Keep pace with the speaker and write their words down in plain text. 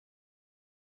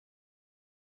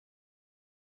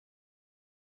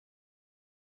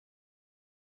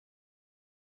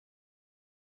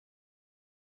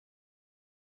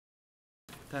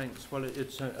Thanks. Well,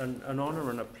 it's an honour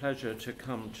and a pleasure to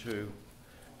come to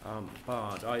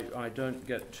Bard. I don't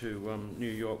get to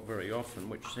New York very often,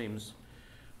 which seems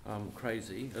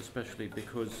crazy, especially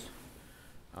because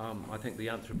I think the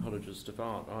anthropologist of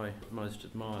art I most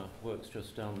admire works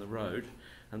just down the road,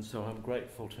 and so I'm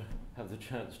grateful to have the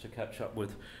chance to catch up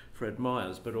with Fred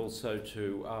Myers, but also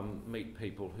to meet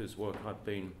people whose work I've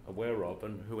been aware of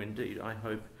and who indeed I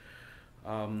hope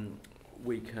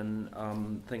we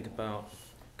can think about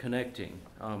connecting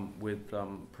with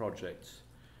projects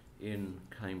in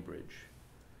Cambridge.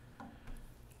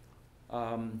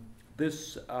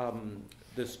 This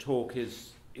talk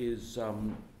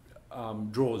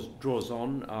draws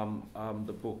on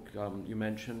the book you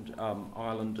mentioned,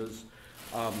 Islanders.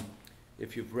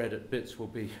 If you've read it, bits will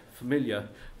be familiar,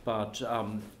 but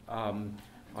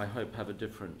I hope have a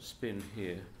different spin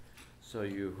here, so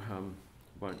you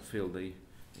won't feel the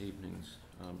evenings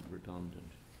redundant.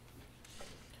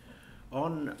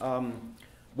 On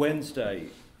Wednesday,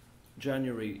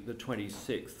 January the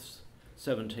 26th,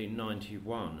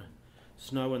 1791,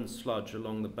 snow and sludge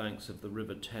along the banks of the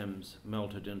River Thames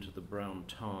melted into the brown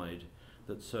tide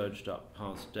that surged up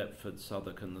past Deptford,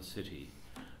 Southwark and the city.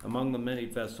 Among the many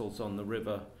vessels on the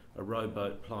river, a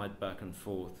rowboat plied back and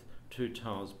forth, two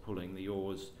tars pulling the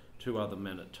oars, two other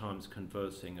men at times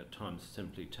conversing, at times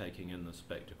simply taking in the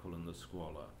spectacle and the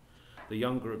squalor. The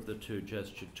younger of the two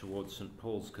gestured towards St.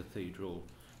 Paul's Cathedral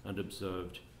and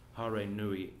observed, "Hare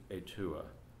nui e tua."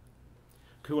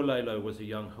 Kualelo was a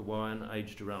young Hawaiian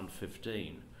aged around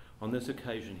 15. On this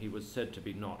occasion he was said to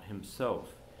be not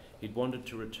himself. He'd wanted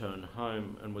to return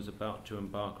home and was about to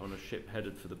embark on a ship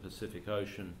headed for the Pacific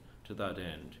Ocean to that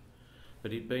end.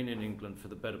 But he'd been in England for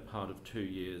the better part of 2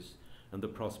 years, and the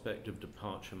prospect of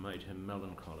departure made him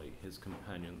melancholy, his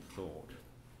companion thought.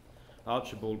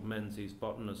 Archibald Menzies,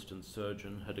 botanist and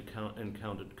surgeon, had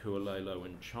encountered Kualelo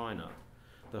in China.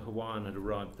 The Hawaiian had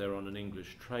arrived there on an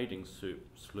English trading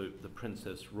sloop, the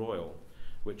Princess Royal,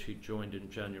 which he joined in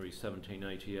January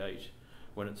 1788,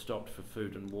 when it stopped for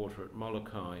food and water at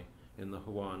Molokai in the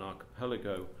Hawaiian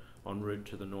archipelago en route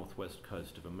to the northwest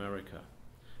coast of America.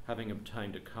 Having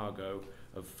obtained a cargo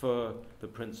of fur, the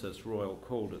Princess Royal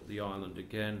called at the island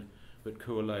again, but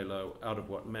Kualelo, out of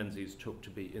what Menzies took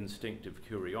to be instinctive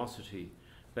curiosity,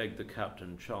 begged the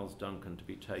captain, Charles Duncan, to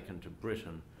be taken to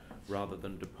Britain rather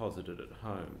than deposited at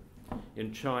home.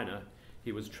 In China,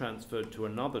 he was transferred to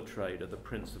another trader, the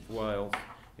Prince of Wales,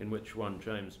 in which one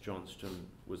James Johnston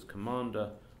was commander,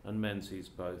 and Menzies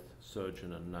both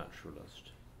surgeon and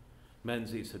naturalist.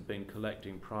 Menzies had been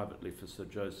collecting privately for Sir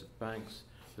Joseph Banks,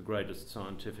 the greatest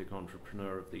scientific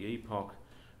entrepreneur of the epoch,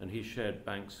 and he shared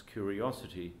Banks'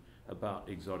 curiosity about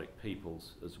exotic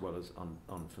peoples as well as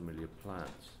unfamiliar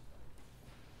plants.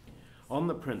 On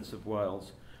the Prince of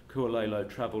Wales, Kualelo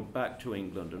travelled back to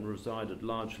England and resided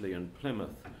largely in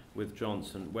Plymouth with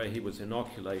Johnson, where he was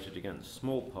inoculated against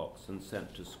smallpox and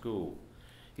sent to school.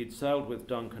 He'd sailed with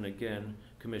Duncan again,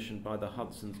 commissioned by the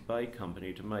Hudson's Bay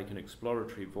Company to make an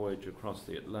exploratory voyage across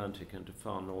the Atlantic into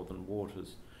far northern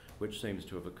waters, which seems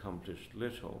to have accomplished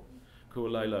little.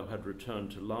 Kualelo had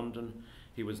returned to London.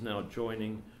 He was now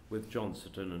joining, with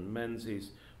Johnston and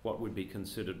Menzies, what would be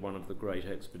considered one of the great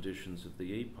expeditions of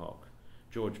the epoch.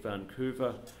 George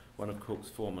Vancouver, one of Cook's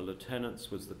former lieutenants,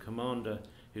 was the commander.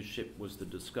 His ship was the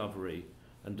Discovery,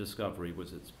 and discovery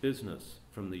was its business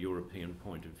from the European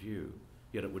point of view.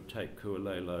 Yet it would take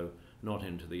Kualelo not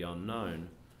into the unknown,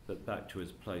 but back to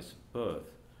his place of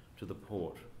birth, to the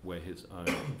port where his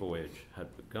own voyage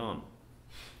had begun.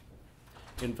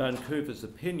 In Vancouver's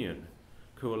opinion,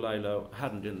 Kualelo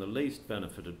hadn't in the least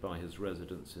benefited by his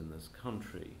residence in this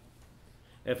country.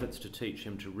 Efforts to teach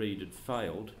him to read had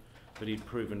failed, but he'd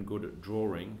proven good at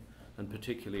drawing and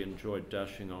particularly enjoyed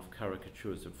dashing off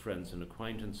caricatures of friends and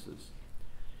acquaintances.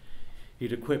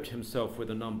 He'd equipped himself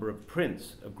with a number of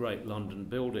prints of great London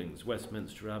buildings,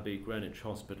 Westminster Abbey, Greenwich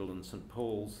Hospital and St.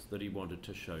 Paul's, that he wanted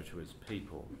to show to his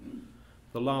people.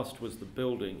 The last was the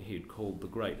building he'd called the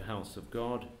Great House of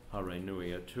God, Hare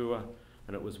Nui Atua,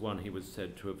 and it was one he was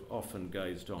said to have often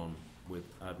gazed on with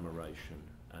admiration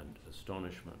and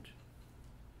astonishment.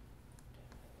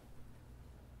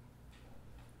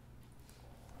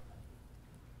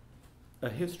 A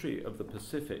history of the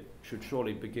Pacific should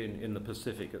surely begin in the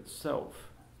Pacific itself,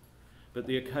 but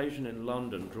the occasion in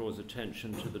London draws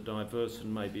attention to the diverse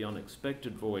and maybe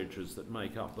unexpected voyages that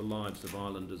make up the lives of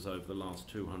islanders over the last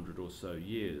 200 or so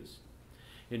years.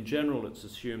 In general, it's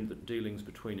assumed that dealings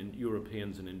between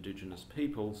Europeans and indigenous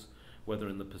peoples, whether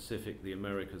in the Pacific, the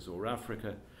Americas or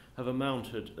Africa, have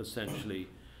amounted essentially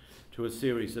to a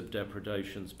series of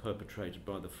depredations perpetrated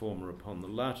by the former upon the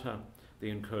latter, The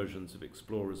incursions of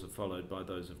explorers are followed by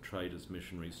those of traders,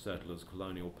 missionaries, settlers,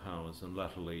 colonial powers, and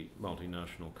latterly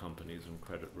multinational companies and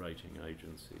credit rating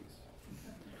agencies.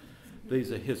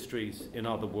 These are histories, in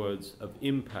other words, of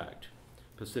impact.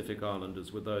 Pacific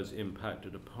Islanders were those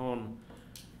impacted upon.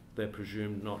 They're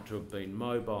presumed not to have been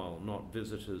mobile, not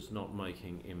visitors, not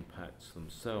making impacts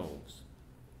themselves.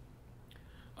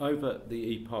 Over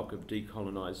the epoch of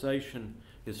decolonisation,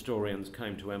 historians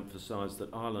came to emphasise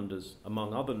that islanders,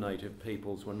 among other native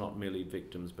peoples, were not merely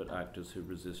victims but actors who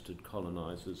resisted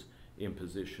colonisers'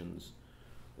 impositions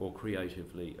or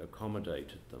creatively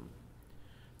accommodated them.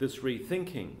 This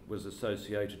rethinking was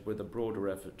associated with a broader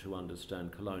effort to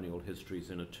understand colonial histories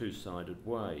in a two-sided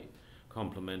way,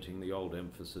 complementing the old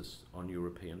emphasis on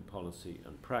European policy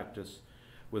and practice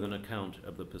with an account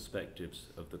of the perspectives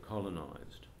of the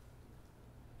colonised.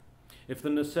 If the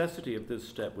necessity of this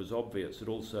step was obvious, it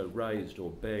also raised or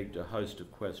begged a host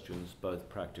of questions, both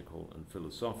practical and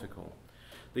philosophical.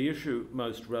 The issue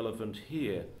most relevant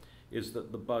here is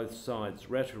that the both sides'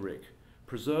 rhetoric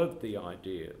preserved the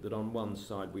idea that on one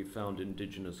side we found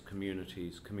indigenous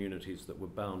communities, communities that were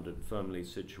bounded, firmly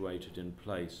situated in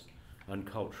place and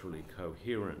culturally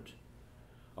coherent.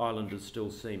 Islanders still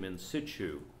seem in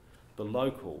situ, the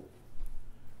local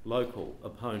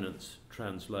opponents,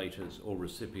 translators or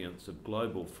recipients of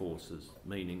global forces,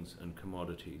 meanings and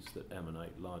commodities that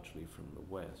emanate largely from the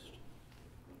West.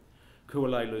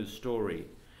 Kualailu's story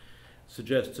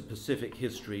suggests a Pacific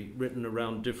history written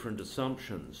around different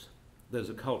assumptions. There's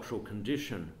a cultural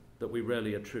condition that we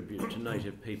rarely attribute to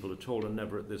native people at all, and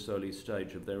never at this early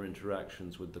stage of their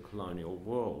interactions with the colonial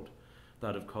world,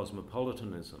 that of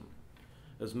cosmopolitanism.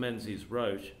 As Menzies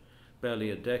wrote,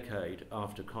 barely a decade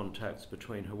after contacts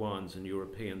between Hawaiians and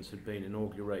Europeans had been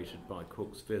inaugurated by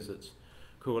Cook's visits,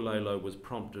 Kualailu was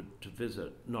prompted to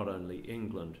visit not only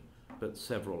England, but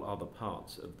several other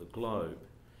parts of the globe.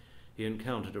 He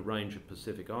encountered a range of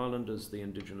Pacific Islanders, the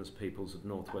indigenous peoples of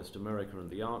Northwest America and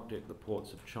the Arctic, the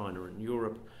ports of China and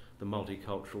Europe, the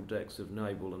multicultural decks of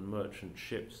naval and merchant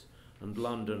ships, and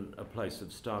London, a place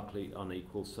of starkly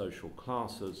unequal social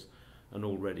classes, and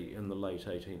already in the late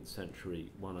 18th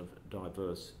century, one of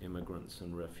diverse immigrants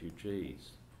and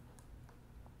refugees.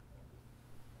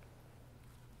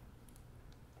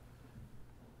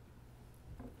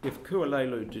 If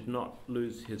Kualailu did not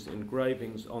lose his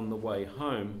engravings on the way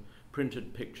home,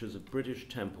 printed pictures of British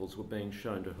temples were being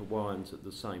shown to Hawaiians at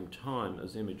the same time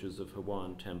as images of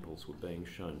Hawaiian temples were being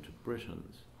shown to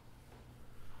Britons.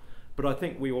 But I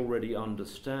think we already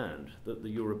understand that the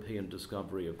European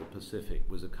discovery of the Pacific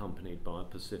was accompanied by a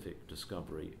Pacific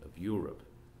discovery of Europe.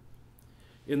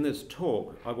 In this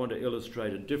talk, I want to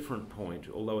illustrate a different point,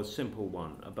 although a simple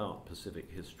one, about Pacific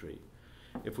history.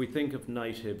 If we think of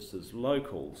natives as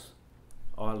locals,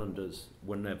 islanders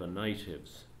were never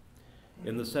natives.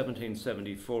 In the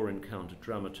 1774 encounter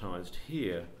dramatised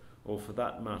here, or for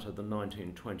that matter the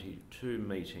 1922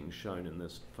 meeting shown in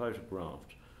this photograph,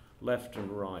 left and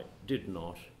right did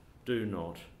not, do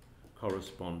not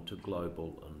correspond to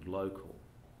global and local.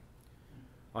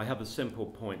 I have a simple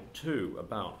point too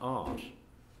about art,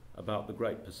 about the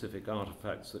great Pacific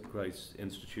artefacts that grace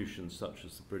institutions such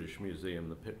as the British Museum,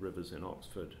 the Pitt Rivers in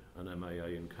Oxford, and MAA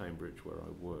in Cambridge where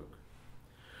I work.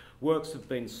 Works have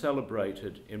been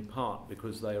celebrated in part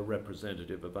because they are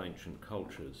representative of ancient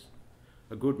cultures.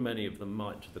 A good many of them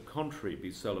might, to the contrary,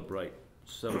 be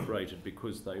celebrated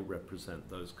because they represent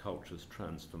those cultures'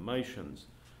 transformations,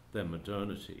 their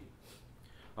modernity.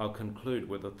 I'll conclude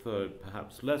with a third,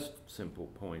 perhaps less simple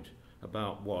point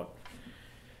about what,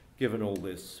 given all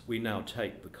this, we now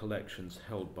take the collections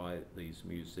held by these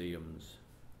museums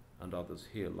and others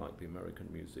here, like the American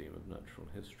Museum of Natural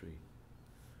History,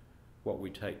 what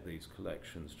we take these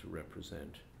collections to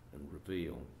represent and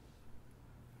reveal.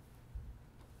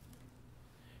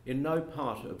 In no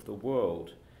part of the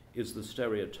world is the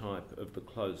stereotype of the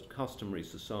closed customary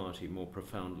society more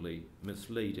profoundly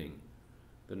misleading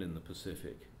than in the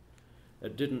Pacific.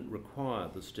 It didn't require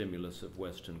the stimulus of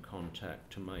Western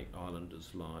contact to make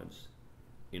islanders' lives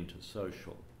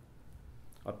intersocial.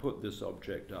 I put this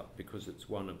object up because it's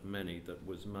one of many that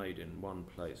was made in one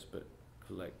place but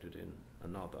collected in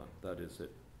another. That is,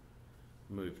 it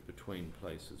moved between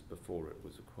places before it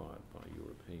was acquired by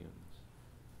Europeans.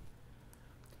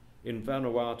 In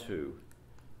Vanuatu,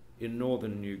 in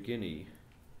northern New Guinea,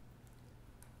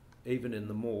 even in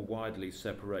the more widely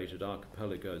separated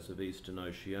archipelagos of eastern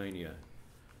Oceania,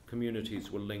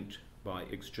 communities were linked by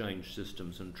exchange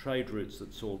systems and trade routes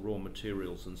that saw raw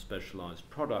materials and specialised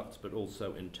products, but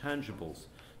also intangibles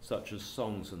such as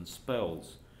songs and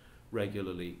spells,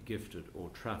 regularly gifted or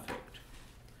trafficked.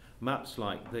 Maps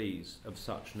like these of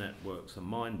such networks are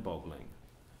mind-boggling,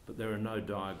 but there are no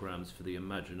diagrams for the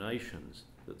imaginations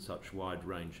that such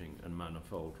wide-ranging and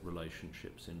manifold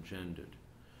relationships engendered.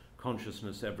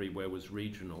 Consciousness everywhere was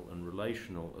regional and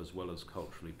relational as well as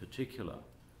culturally particular.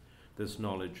 This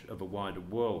knowledge of a wider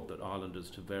world that islanders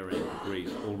to varying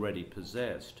degrees already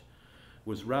possessed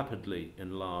was rapidly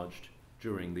enlarged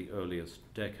during the earliest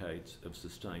decades of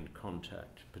sustained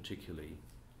contact, particularly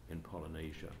in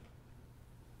Polynesia.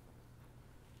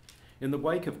 In the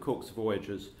wake of Cook's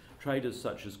voyages, traders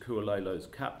such as Kualele's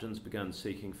captains began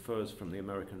seeking furs from the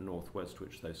American Northwest,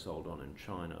 which they sold on in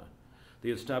China.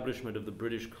 The establishment of the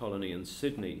British colony in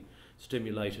Sydney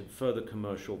stimulated further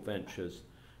commercial ventures,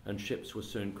 and ships were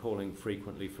soon calling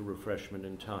frequently for refreshment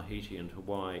in Tahiti and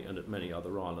Hawaii and at many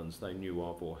other islands they knew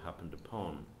of or happened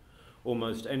upon.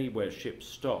 Almost anywhere ships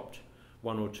stopped,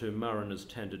 one or two mariners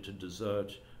tended to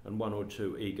desert, and one or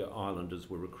two eager islanders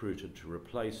were recruited to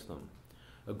replace them.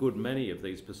 A good many of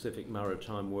these Pacific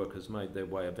maritime workers made their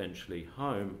way eventually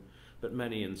home, but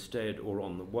many instead, or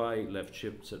on the way, left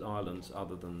ships at islands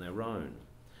other than their own.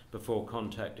 Before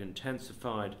contact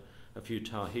intensified, a few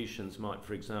Tahitians might,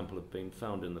 for example, have been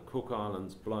found in the Cook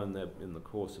Islands, blown there in the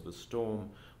course of a storm,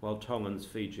 while Tongans,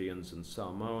 Fijians and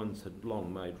Samoans had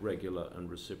long made regular and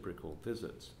reciprocal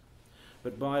visits.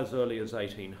 But by as early as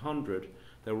 1800,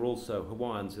 there were also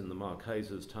Hawaiians in the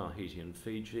Marquesas, Tahiti and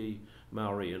Fiji,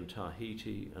 Maori in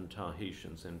Tahiti, and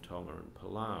Tahitians in Tonga and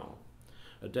Palau.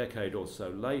 A decade or so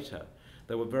later,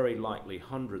 there were very likely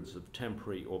hundreds of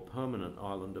temporary or permanent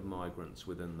islander migrants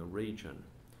within the region.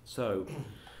 So,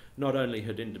 not only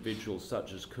had individuals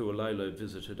such as Kualele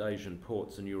visited Asian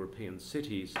ports and European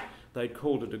cities, they'd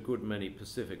called at a good many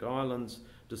Pacific islands,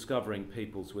 discovering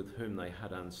peoples with whom they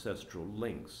had ancestral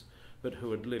links, but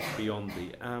who had lived beyond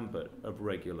the ambit of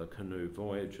regular canoe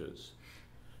voyages.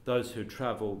 Those who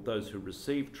travelled, those who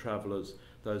received travellers,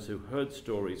 those who heard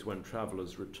stories when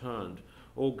travellers returned,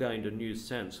 all gained a new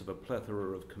sense of a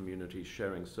plethora of communities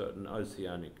sharing certain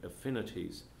oceanic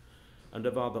affinities, and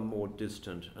of other more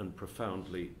distant and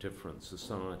profoundly different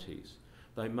societies.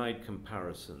 They made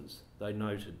comparisons, they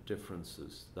noted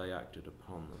differences, they acted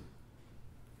upon them.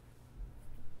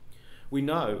 We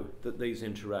know that these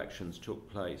interactions took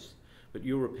place, but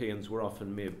Europeans were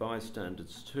often mere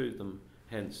bystanders to them,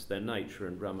 hence their nature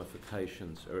and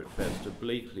ramifications are at best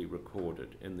obliquely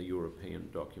recorded in the European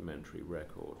documentary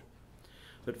record.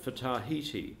 But for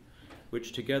Tahiti,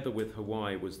 which together with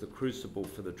Hawaii was the crucible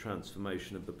for the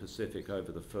transformation of the Pacific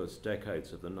over the first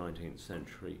decades of the 19th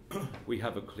century, we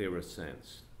have a clearer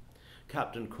sense.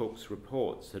 Captain Cook's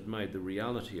reports had made the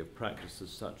reality of practices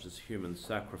such as human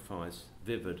sacrifice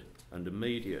vivid and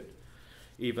immediate.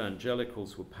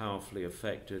 Evangelicals were powerfully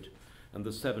affected, and the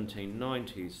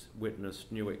 1790s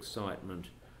witnessed new excitement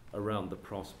around the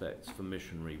prospects for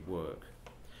missionary work.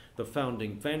 The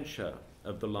founding venture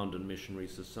of the London Missionary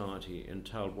Society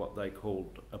entailed what they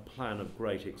called a plan of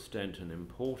great extent and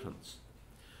importance,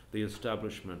 the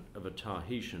establishment of a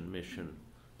Tahitian mission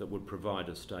that would provide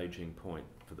a staging point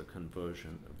for the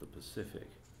conversion of the Pacific.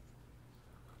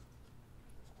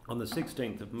 On the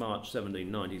 16th of March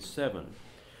 1797,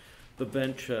 the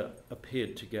venture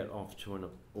appeared to get off to an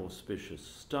auspicious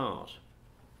start.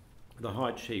 The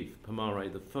High Chief,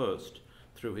 Pomare I,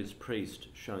 through his priest,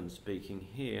 shown speaking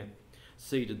here,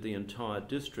 ceded the entire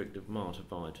district of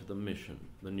Matavai to the mission,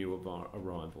 the new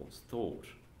arrivals thought.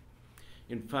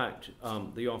 In fact,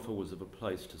 the offer was of a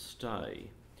place to stay,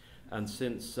 and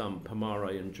since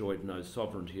Pomare enjoyed no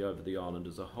sovereignty over the island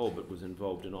as a whole but was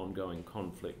involved in ongoing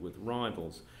conflict with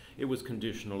rivals, it was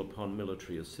conditional upon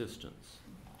military assistance.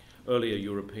 Earlier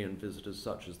European visitors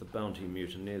such as the Bounty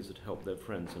mutineers had helped their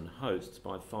friends and hosts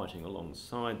by fighting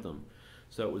alongside them,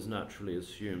 so it was naturally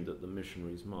assumed that the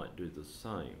missionaries might do the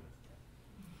same.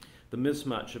 The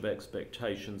mismatch of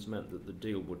expectations meant that the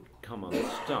deal would come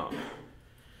unstuck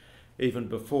even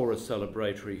before a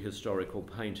celebratory historical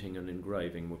painting and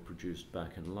engraving were produced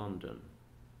back in London.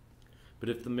 But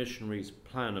if the missionaries'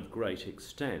 plan of great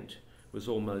extent was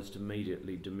almost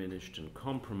immediately diminished and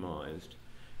compromised,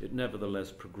 it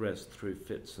nevertheless progressed through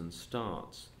fits and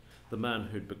starts. The man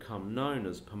who'd become known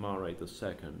as Pomare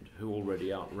II, who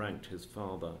already outranked his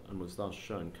father and was thus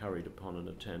shown carried upon an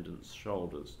attendant's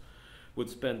shoulders, would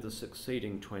spend the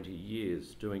succeeding 20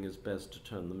 years doing his best to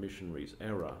turn the missionary's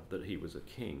error, that he was a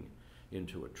king,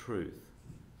 into a truth.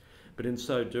 But in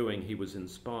so doing, he was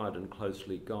inspired and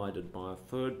closely guided by a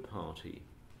third party,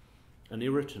 an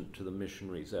irritant to the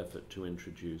missionary's effort to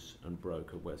introduce and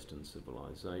broker Western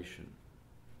civilization.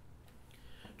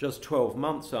 Just 12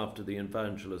 months after the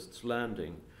evangelists'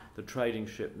 landing, the trading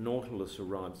ship Nautilus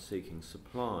arrived seeking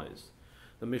supplies.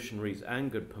 The missionaries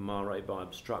angered Pomare by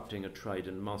obstructing a trade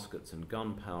in muskets and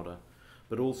gunpowder,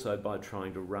 but also by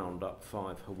trying to round up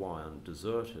 5 Hawaiian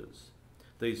deserters.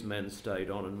 These men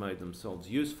stayed on and made themselves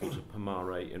useful to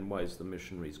Pomare in ways the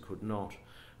missionaries could not,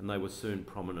 and they were soon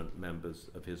prominent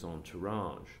members of his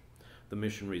entourage. The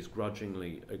missionaries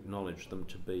grudgingly acknowledged them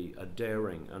to be a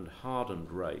daring and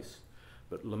hardened race,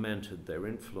 but lamented their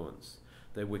influence.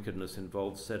 Their wickedness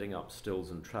involved setting up stills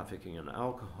and trafficking in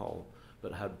alcohol,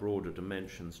 but had broader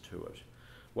dimensions to it.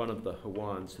 One of the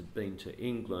Hawaiians had been to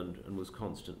England and was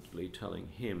constantly telling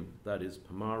him, that is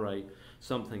Pomare,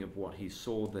 something of what he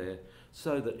saw there,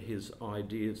 so that his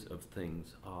ideas of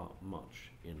things are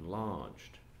much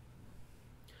enlarged.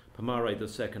 Pomare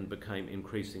II became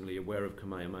increasingly aware of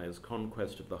Kamehameha's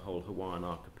conquest of the whole Hawaiian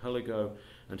archipelago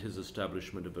and his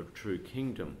establishment of a true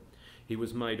kingdom. He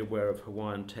was made aware of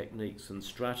Hawaiian techniques and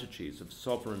strategies of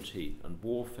sovereignty and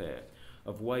warfare,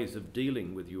 of ways of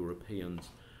dealing with Europeans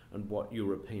and what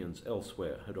Europeans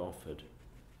elsewhere had offered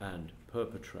and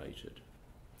perpetrated.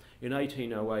 In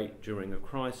 1808, during a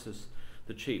crisis,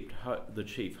 the chief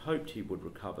hoped he would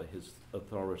recover his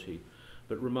authority,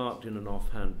 but remarked in an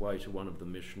offhand way to one of the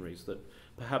missionaries that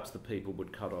perhaps the people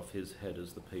would cut off his head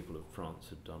as the people of France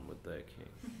had done with their king.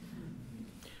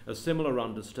 A similar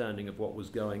understanding of what was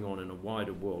going on in a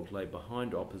wider world lay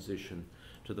behind opposition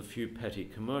to the few petty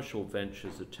commercial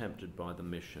ventures attempted by the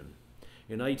mission.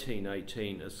 In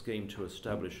 1818, a scheme to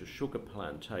establish a sugar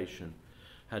plantation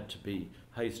had to be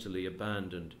hastily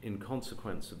abandoned in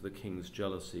consequence of the king's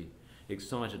jealousy,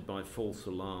 excited by false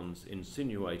alarms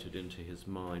insinuated into his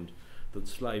mind that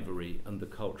slavery and the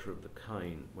culture of the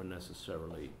cane were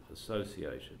necessarily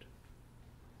associated.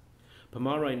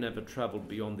 Pomare never travelled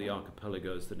beyond the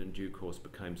archipelagos that in due course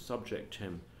became subject to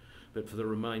him, but for the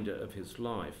remainder of his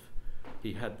life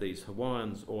he had these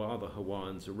Hawaiians or other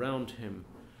Hawaiians around him,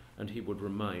 and he would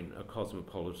remain a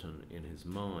cosmopolitan in his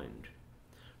mind.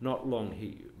 Not long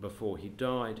before he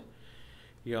died,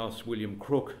 he asked William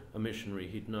Crook, a missionary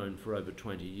he'd known for over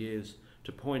 20 years,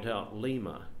 to point out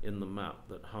Lima in the map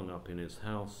that hung up in his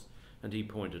house, and he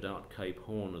pointed out Cape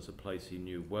Horn as a place he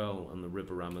knew well and the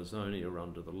river Amazonia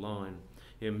under the line.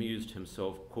 He amused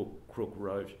himself, Crook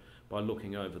wrote, by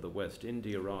looking over the West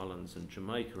India Islands and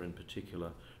Jamaica in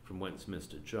particular, from whence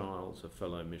Mr. Giles, a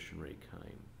fellow missionary,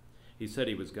 came. He said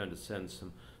he was going to send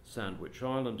some Sandwich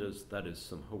Islanders, that is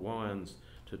some Hawaiians,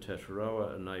 to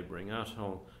Tetaroa, a neighbouring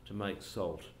atoll, to make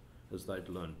salt as they'd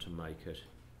learned to make it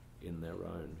in their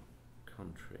own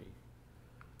country.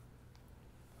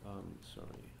 Sorry,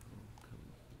 I'll come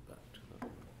back to that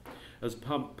one. As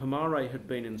Pomare had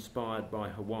been inspired by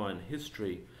Hawaiian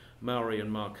history, Maori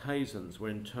and Marquesans were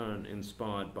in turn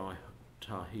inspired by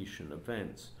Tahitian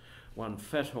events. One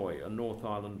Fetoi, a North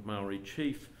Island Maori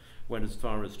chief, went as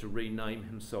far as to rename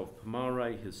himself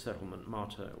Pomare, his settlement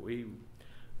Matui,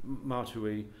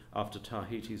 after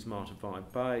Tahiti's Matavai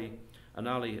Bay, and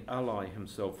ally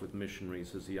himself with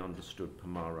missionaries as he understood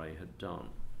Pomare had done.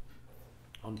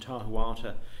 On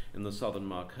Tahuata, in the southern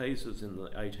Marquesas in the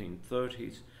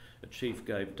 1830s, a chief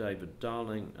gave David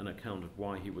Darling an account of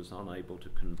why he was unable to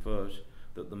convert,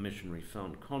 that the missionary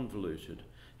found convoluted.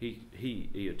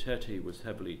 Iateti, was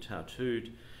heavily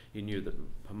tattooed. He knew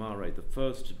that Pomare I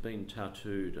had been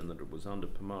tattooed and that it was under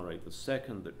Pomare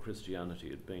II that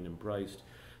Christianity had been embraced.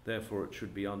 Therefore it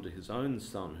should be under his own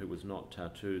son, who was not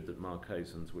tattooed, that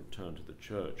Marquesans would turn to the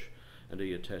church, and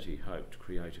Iateti hoped to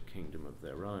create a kingdom of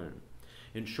their own.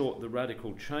 In short, the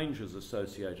radical changes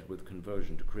associated with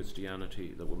conversion to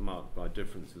Christianity that were marked by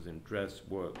differences in dress,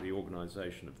 work, the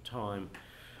organisation of time,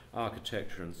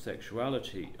 architecture and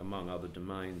sexuality, among other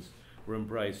domains, were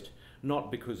embraced not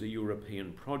because a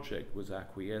European project was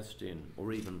acquiesced in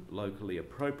or even locally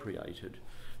appropriated,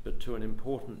 but to an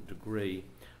important degree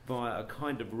via a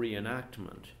kind of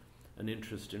reenactment, an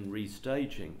interest in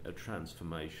restaging a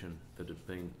transformation that had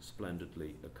been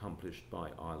splendidly accomplished by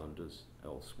islanders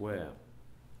elsewhere.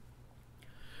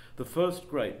 The first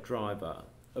great driver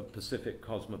of Pacific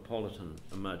cosmopolitan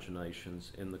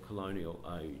imaginations in the colonial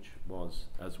age was,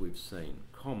 as we've seen,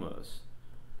 commerce,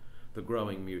 the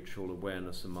growing mutual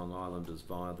awareness among islanders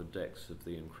via the decks of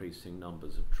the increasing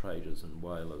numbers of traders and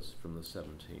whalers from the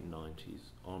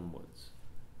 1790s onwards.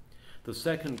 The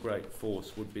second great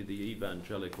force would be the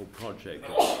evangelical project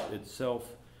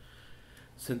itself,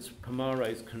 since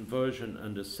Pomare's conversion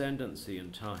and ascendancy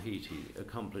in Tahiti,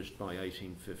 accomplished by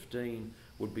 1815,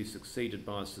 would be succeeded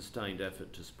by a sustained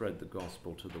effort to spread the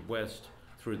gospel to the west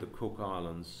through the Cook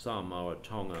Islands, Samoa,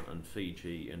 Tonga and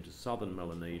Fiji into southern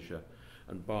Melanesia,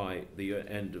 and by the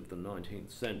end of the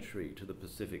 19th century to the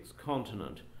Pacific's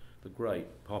continent, the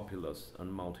great populous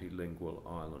and multilingual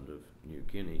island of New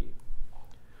Guinea.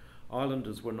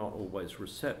 Islanders were not always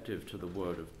receptive to the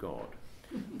word of God,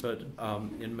 but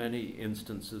in many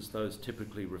instances those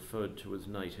typically referred to as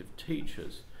native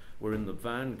teachers were in the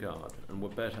vanguard and were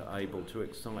better able to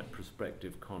excite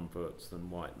prospective converts than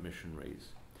white missionaries.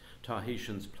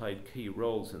 Tahitians played key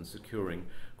roles in securing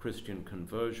Christian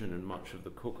conversion in much of the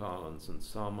Cook Islands and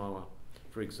Samoa.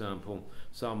 For example,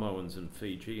 Samoans and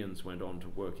Fijians went on to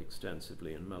work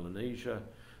extensively in Melanesia.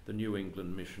 The New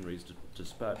England missionaries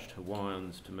dispatched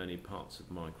Hawaiians to many parts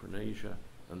of Micronesia,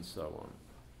 and so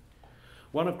on.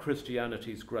 One of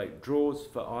Christianity's great draws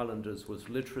for islanders was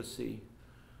literacy.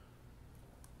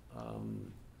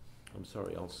 I'm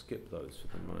sorry, I'll skip those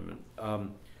for the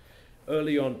moment.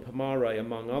 Early on, Pomare,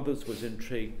 among others, was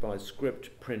intrigued by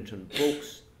script, print and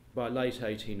books. By late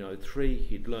 1803,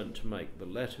 he'd learnt to make the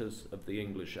letters of the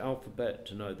English alphabet,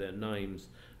 to know their names,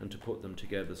 and to put them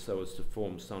together so as to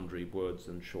form sundry words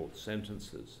and short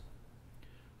sentences.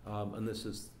 And this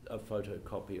is a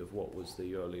photocopy of what was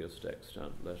the earliest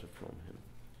extant letter from him,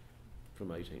 from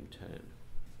 1810.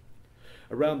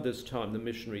 Around this time, the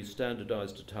missionaries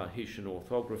standardised a Tahitian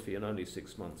orthography, and only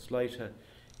 6 months later,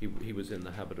 he was in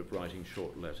the habit of writing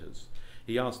short letters.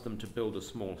 He asked them to build a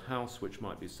small house which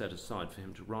might be set aside for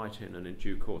him to write in, and in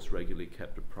due course regularly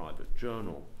kept a private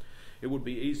journal. It would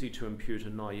be easy to impute a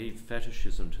naive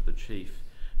fetishism to the chief,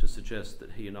 to suggest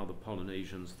that he and other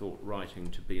Polynesians thought writing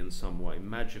to be in some way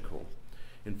magical.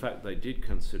 In fact, they did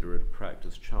consider it a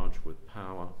practice charged with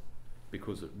power,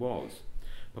 because it was.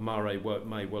 Pomare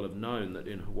may well have known that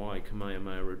in Hawaii,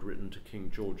 Kamehameha had written to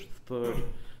King George III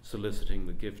soliciting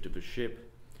the gift of a ship,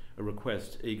 a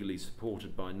request eagerly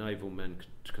supported by naval men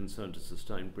concerned to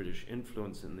sustain British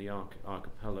influence in the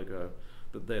archipelago,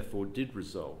 that therefore did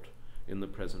result in the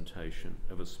presentation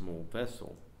of a small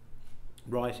vessel.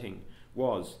 Writing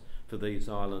was, for these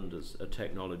islanders, a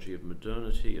technology of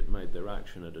modernity. It made their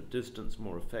action at a distance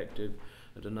more effective.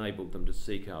 It enabled them to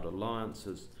seek out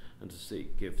alliances and to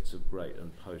seek gifts of great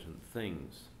and potent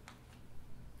things.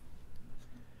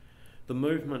 The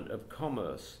movement of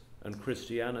commerce and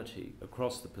Christianity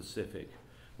across the Pacific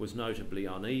was notably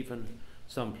uneven,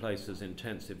 some places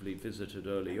intensively visited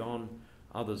early on,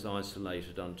 others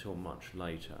isolated until much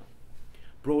later.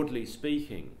 Broadly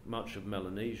speaking, much of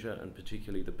Melanesia, and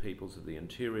particularly the peoples of the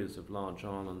interiors of large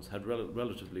islands, had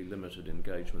relatively limited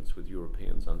engagements with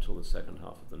Europeans until the second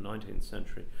half of the 19th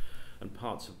century, and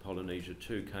parts of Polynesia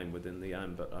too came within the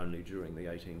ambit only during the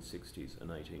 1860s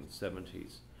and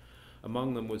 1870s.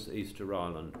 Among them was Easter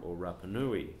Island, or Rapa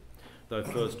Nui, though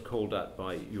first called at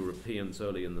by Europeans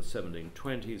early in the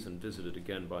 1720s and visited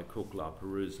again by Cook, La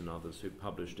Perouse and others who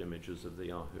published images of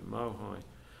the Ahu Mohai,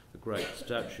 the great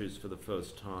statues, for the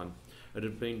first time. It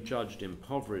had been judged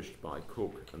impoverished by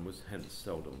Cook and was hence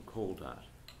seldom called at.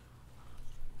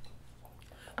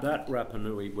 That Rapa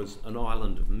Nui was an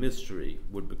island of mystery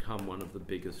would become one of the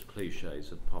biggest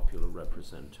cliches of popular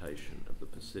representation of the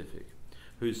Pacific.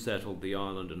 Who settled the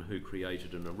island and who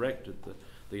created and erected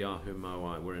the Ahu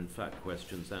Moai were in fact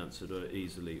questions answered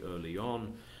easily early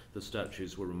on. The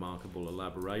statues were remarkable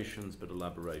elaborations, but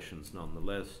elaborations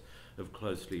nonetheless, of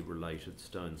closely related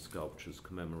stone sculptures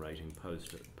commemorating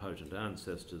potent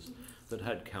ancestors that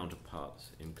had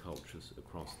counterparts in cultures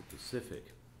across the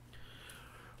Pacific.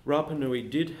 Rapa Nui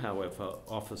did, however,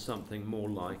 offer something more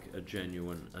like a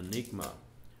genuine enigma.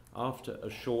 After a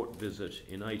short visit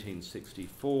in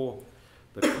 1864,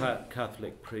 the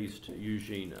Catholic priest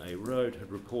Eugene A. Rode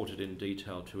had reported in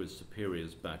detail to his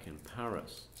superiors back in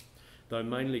Paris. Though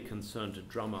mainly concerned to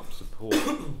drum up support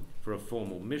for a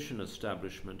formal mission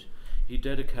establishment, he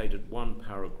dedicated one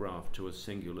paragraph to a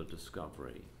singular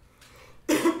discovery.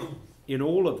 In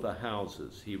all of the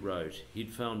houses, he wrote,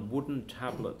 he'd found wooden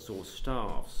tablets or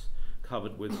staffs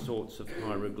covered with sorts of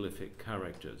hieroglyphic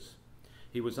characters.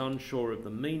 He was unsure of the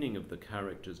meaning of the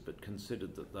characters, but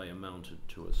considered that they amounted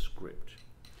to a script.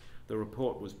 The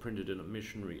report was printed in a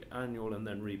missionary annual and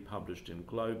then republished in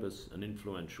Globus, an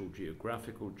influential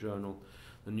geographical journal.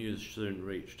 The news soon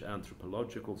reached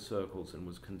anthropological circles and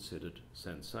was considered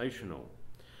sensational.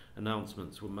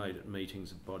 Announcements were made at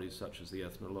meetings of bodies such as the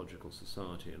Ethnological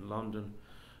Society in London,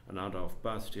 and Adolf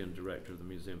Bastian, director of the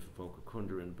Museum for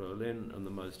Völkerkunde in Berlin, and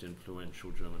the most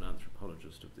influential German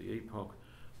anthropologist of the epoch,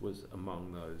 was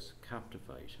among those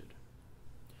captivated.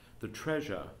 The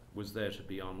treasure was there to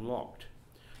be unlocked,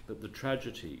 but the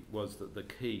tragedy was that the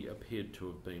key appeared to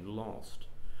have been lost.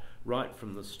 Right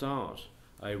from the start,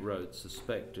 A. Rode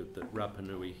suspected that Rapa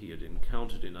Nui he had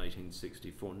encountered in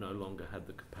 1864 no longer had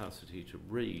the capacity to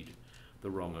read the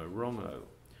Rongo Rongo.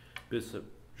 Bishop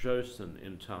Josen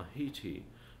in Tahiti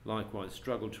likewise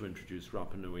struggled to introduce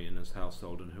Rapa Nui in his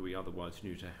household, and who he otherwise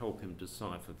knew to help him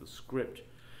decipher the script.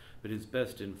 but his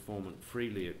best informant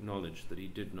freely acknowledged that he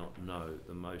did not know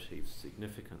the motif's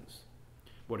significance.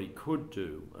 What he could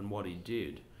do, and what he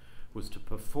did, was to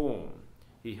perform.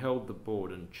 He held the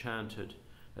board and chanted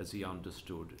as he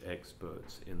understood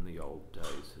experts in the old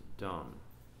days had done.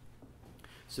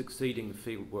 Succeeding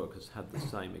field workers had the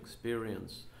same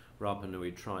experience. Rapa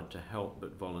Nui tried to help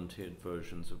but volunteered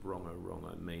versions of Rongo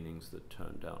Rongo meanings that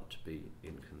turned out to be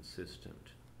inconsistent.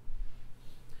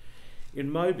 In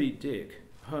Moby Dick,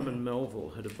 Herman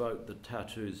Melville had evoked the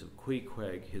tattoos of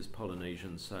Queequeg, his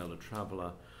Polynesian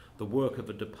sailor-traveller, the work of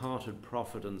a departed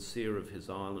prophet and seer of his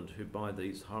island who by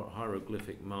these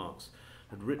hieroglyphic marks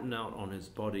had written out on his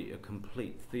body a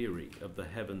complete theory of the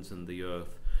heavens and the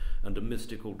earth and a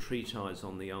mystical treatise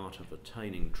on the art of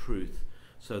attaining truth,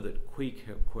 so that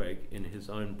Queequeg in his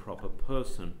own proper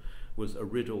person was a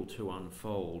riddle to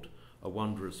unfold, a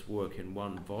wondrous work in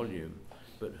one volume,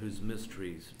 but whose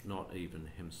mysteries not even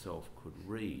himself could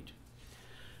read.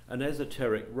 An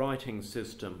esoteric writing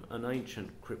system, an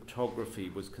ancient cryptography,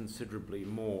 was considerably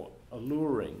more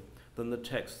alluring than the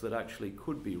texts that actually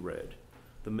could be read,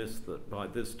 the myths that by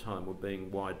this time were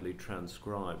being widely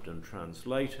transcribed and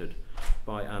translated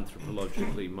by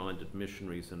anthropologically minded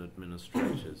missionaries and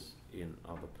administrators in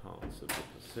other parts of the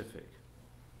Pacific.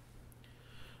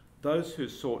 Those who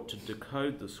sought to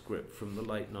decode the script from the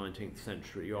late 19th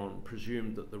century on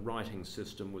presumed that the writing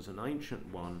system was an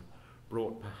ancient one,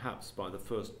 brought perhaps by the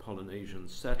first Polynesian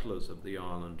settlers of the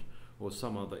island or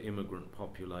some other immigrant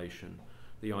population,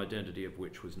 the identity of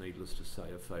which was, needless to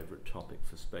say, a favourite topic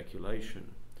for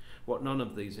speculation. What none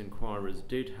of these inquirers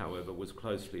did, however, was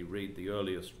closely read the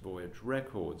earliest voyage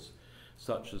records,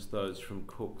 such as those from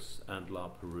Cook's and La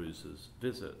Perouse's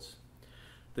visits.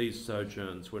 These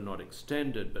sojourns were not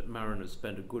extended, but mariners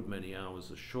spent a good many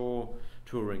hours ashore,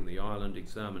 touring the island,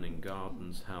 examining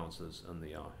gardens, houses, and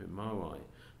the ahu moai.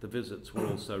 The visits were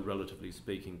also, relatively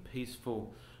speaking,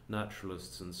 peaceful.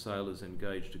 Naturalists and sailors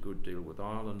engaged a good deal with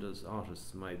islanders,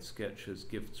 artists made sketches,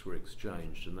 gifts were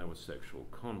exchanged, and there were sexual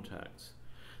contacts.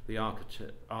 The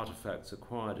artefacts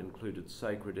acquired included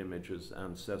sacred images,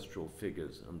 ancestral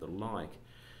figures, and the like.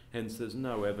 Hence, there's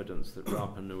no evidence that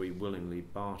Rapa Nui willingly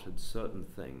bartered certain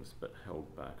things but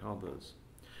held back others.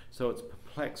 So it's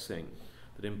perplexing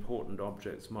that important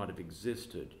objects might have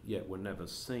existed, yet were never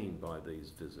seen by these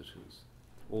visitors.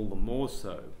 All the more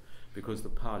so because the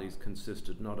parties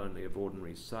consisted not only of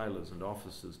ordinary sailors and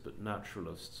officers, but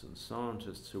naturalists and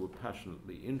scientists who were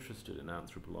passionately interested in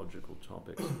anthropological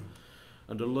topics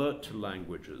and alert to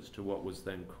languages, to what was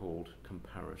then called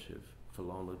comparative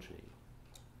philology.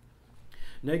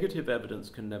 Negative evidence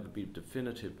can never be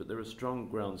definitive, but there are strong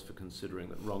grounds for considering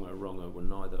that Rongo Rongo were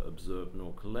neither observed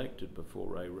nor collected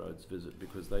before A. Rhodes' visit,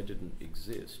 because they didn't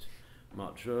exist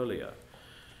much earlier.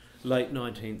 Late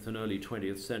 19th and early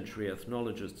 20th century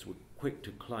ethnologists were quick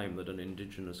to claim that an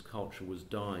indigenous culture was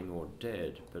dying or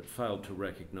dead, but failed to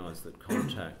recognise that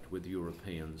contact with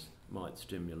Europeans might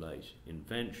stimulate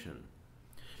invention.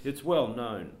 It's well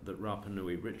known that Rapa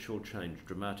Nui ritual changed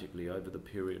dramatically over the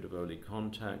period of early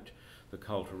contact. The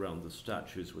cult around the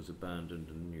statues was abandoned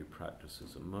and new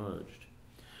practices emerged.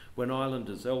 When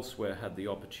islanders elsewhere had the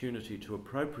opportunity to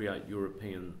appropriate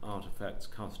European artefacts,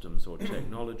 customs, or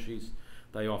technologies,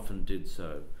 they often did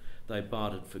so. They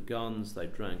bartered for guns, they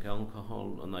drank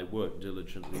alcohol, and they worked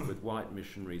diligently with white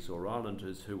missionaries or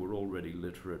islanders who were already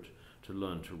literate to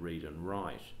learn to read and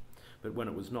write. But when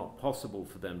it was not possible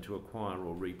for them to acquire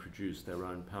or reproduce their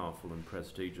own powerful and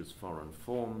prestigious foreign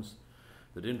forms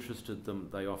that interested them,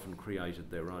 they often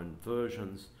created their own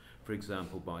versions, for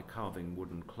example by carving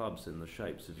wooden clubs in the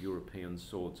shapes of European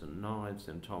swords and knives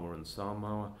in Tonga and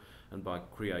Samoa, and by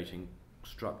creating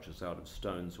structures out of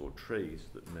stones or trees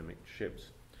that mimicked ships,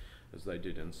 as they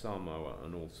did in Samoa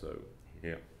and also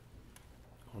here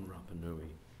on Rapa Nui.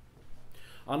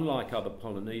 Unlike other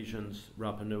Polynesians,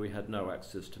 Rapa Nui had no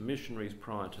access to missionaries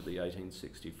prior to the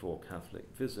 1864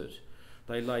 Catholic visit.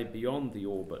 They lay beyond the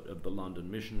orbit of the London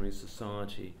Missionary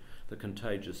Society, the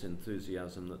contagious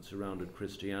enthusiasm that surrounded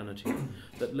Christianity,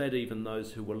 that led even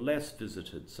those who were less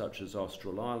visited, such as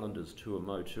Austral Islanders,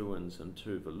 Tuamotuans and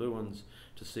Tuvaluans,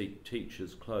 to seek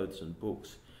teachers, clothes and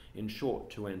books, in short,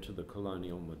 to enter the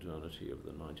colonial modernity of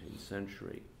the 19th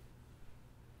century.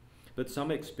 But some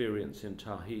experience in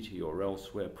Tahiti or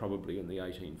elsewhere, probably in the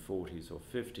 1840s or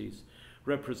 50s,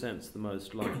 represents the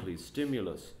most likely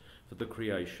stimulus for the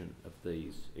creation of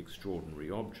these extraordinary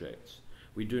objects.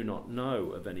 We do not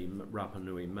know of any Rapa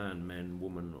Nui man, men,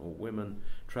 woman or women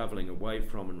travelling away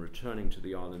from and returning to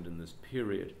the island in this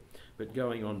period, but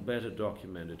going on better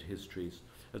documented histories,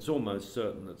 it's almost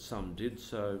certain that some did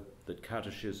so, that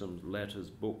catechisms, letters,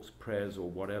 books, prayers or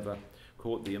whatever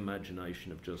caught the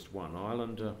imagination of just one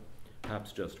islander,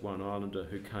 perhaps just one islander,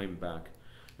 who came back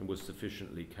and was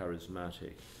sufficiently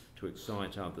charismatic to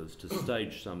excite others, to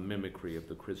stage some mimicry of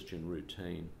the Christian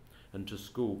routine, and to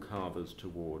school carvers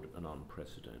toward an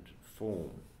unprecedented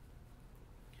form.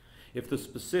 If the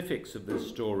specifics of this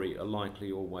story are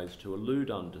likely always to elude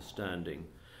understanding,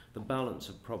 the balance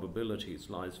of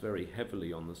probabilities lies very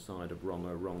heavily on the side of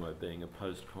Rongo Rongo being a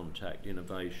post-contact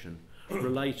innovation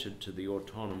related to the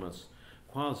autonomous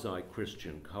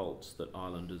quasi-Christian cults that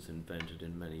islanders invented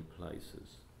in many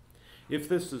places. If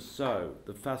this is so,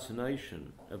 the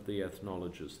fascination of the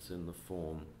ethnologists in the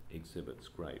form exhibits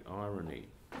great irony.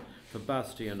 For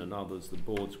Bastien and others, the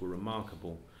boards were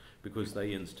remarkable because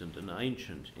they instanced an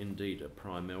ancient, indeed a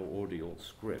primordial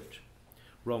script.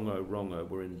 Rongo Rongo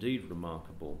were indeed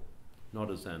remarkable,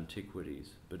 not as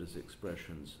antiquities, but as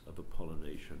expressions of a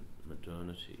Polynesian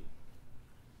modernity.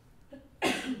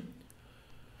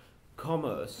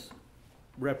 Commerce,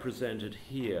 represented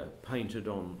here, painted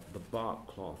on the bark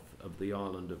cloth of the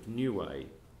island of Niue,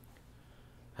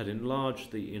 had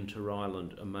enlarged the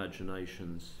inter-island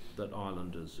imaginations that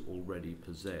islanders already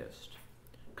possessed.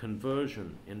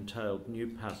 Conversion entailed new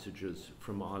passages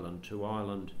from island to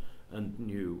island and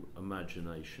new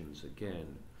imaginations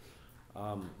again.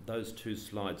 Those two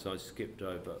slides I skipped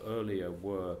over earlier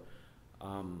were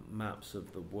maps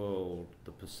of the world,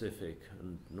 the Pacific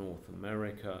and North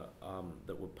America,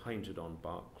 that were painted on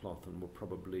bark cloth and were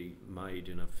probably made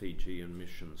in a Fijian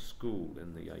mission school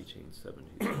in the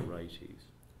 1870s or 80s.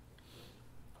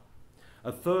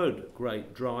 A third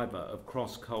great driver of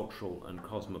cross-cultural and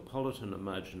cosmopolitan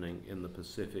imagining in the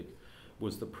Pacific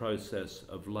was the process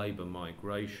of labour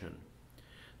migration.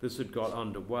 This had got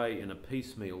underway in a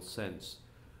piecemeal sense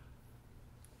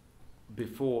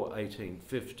before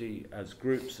 1850, as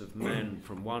groups of men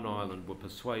from one island were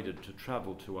persuaded to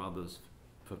travel to others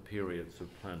for periods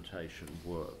of plantation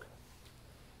work.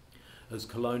 As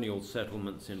colonial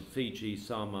settlements in Fiji,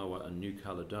 Samoa and New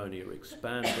Caledonia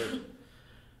expanded,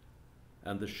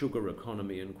 and the sugar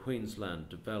economy in Queensland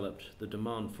developed, the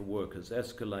demand for workers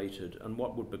escalated, and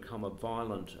what would become a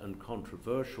violent and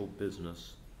controversial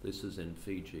business, this is in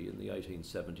Fiji in the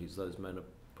 1870s, those men are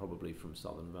probably from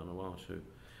southern Vanuatu,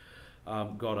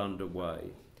 got underway.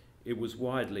 It was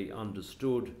widely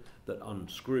understood that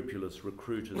unscrupulous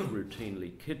recruiters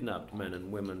routinely kidnapped men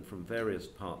and women from various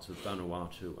parts of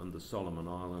Vanuatu and the Solomon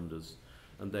Islanders,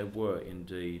 and there were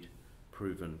indeed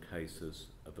proven cases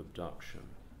of abduction.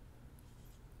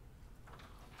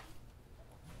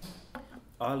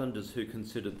 Islanders who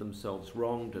considered themselves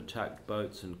wronged attacked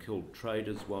boats and killed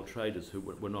traders, while traders who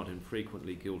were not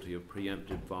infrequently guilty of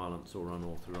preemptive violence or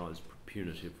unauthorised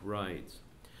punitive raids.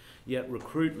 Yet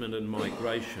recruitment and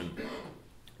migration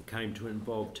came to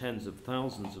involve tens of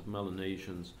thousands of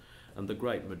Melanesians, and the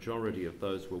great majority of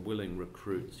those were willing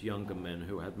recruits, younger men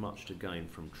who had much to gain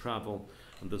from travel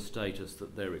and the status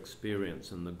that their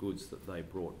experience and the goods that they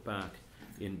brought back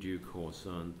in due course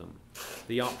earned them.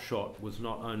 The upshot was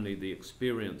not only the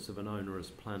experience of an onerous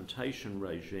plantation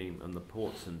regime and the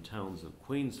ports and towns of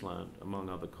Queensland, among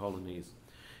other colonies,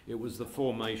 it was the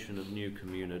formation of new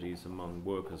communities among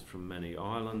workers from many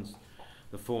islands,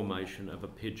 the formation of a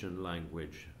pidgin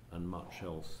language, and much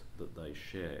else that they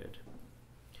shared.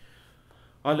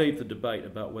 I leave the debate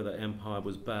about whether empire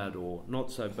was bad or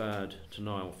not so bad to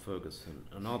Niall Ferguson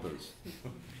and others.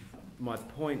 My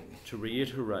point, to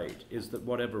reiterate, is that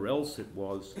whatever else it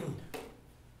was,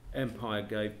 empire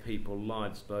gave people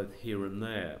lives both here and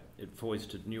there. It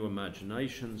foisted new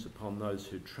imaginations upon those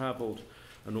who travelled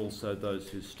and also those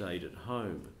who stayed at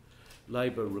home.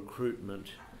 Labour recruitment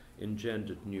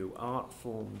engendered new art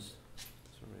forms.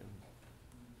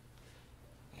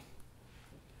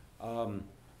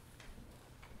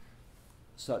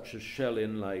 Such as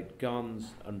shell-inlaid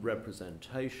guns and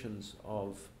representations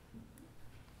of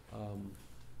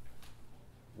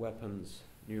weapons,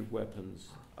 new weapons,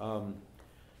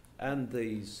 and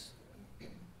these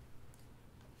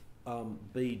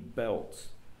bead belts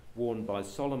worn by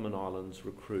Solomon Islands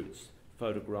recruits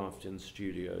photographed in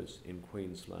studios in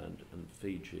Queensland and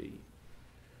Fiji.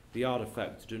 The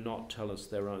artefacts do not tell us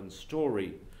their own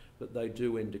story, but they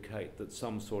do indicate that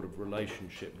some sort of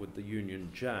relationship with the Union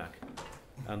Jack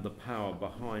and the power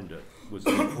behind it was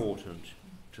important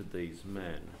to these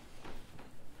men.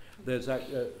 There's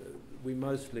we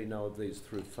mostly know of these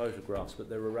through photographs, but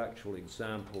there are actual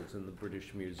examples in the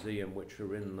British Museum which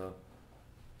are in the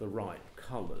right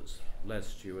colours,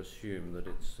 lest you assume that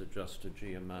it's just a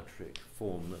geometric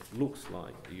form that looks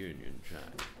like the Union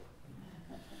Jack.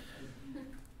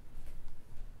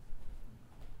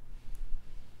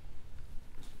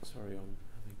 Sorry, I'm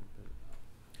having a bit.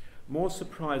 More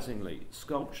surprisingly,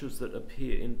 sculptures that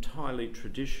appear entirely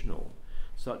traditional,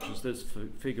 such as this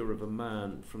figure of a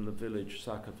man from the village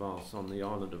Sakavas on the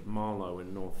island of Malo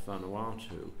in North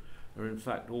Vanuatu, are in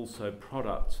fact also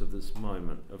products of this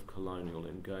moment of colonial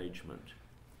engagement.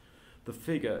 The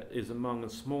figure is among a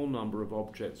small number of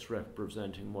objects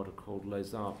representing what are called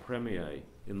les arts premiers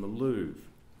in the Louvre.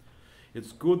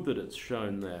 It's good that it's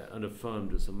shown there and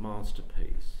affirmed as a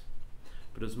masterpiece.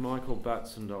 But as Michael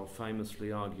Baxendale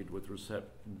famously argued with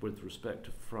respect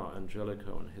to Fra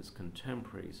Angelico and his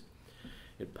contemporaries,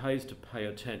 it pays to pay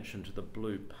attention to the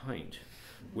blue paint,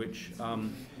 which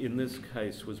in this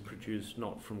case was produced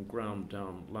not from ground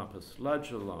down lapis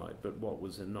lazuli, but what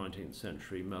was in 19th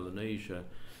century Melanesia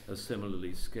a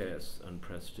similarly scarce and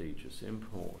prestigious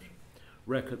import.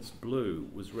 Reckitt's blue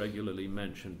was regularly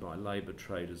mentioned by labour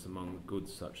traders among the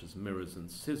goods such as mirrors and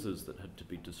scissors that had to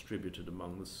be distributed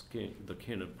among the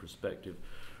kin of prospective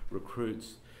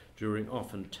recruits during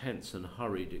often tense and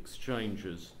hurried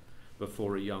exchanges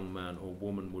before a young man or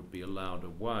woman would be allowed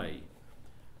away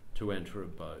to enter a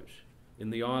boat.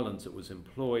 In the islands it was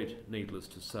employed, needless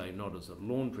to say, not as a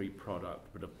laundry product,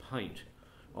 but a paint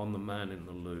on the man in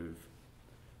the Louvre,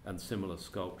 and similar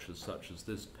sculptures such as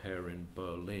this pair in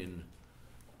Berlin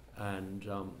and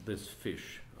this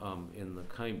fish in the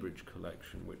Cambridge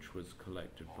collection, which was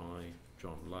collected by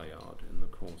John Layard in the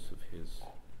course of his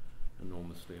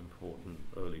enormously important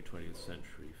early 20th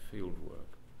century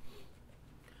fieldwork.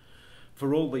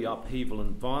 For all the upheaval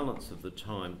and violence of the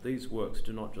time, these works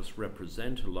do not just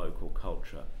represent a local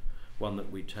culture, one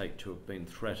that we take to have been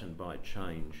threatened by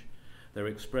change. They're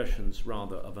expressions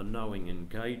rather of a knowing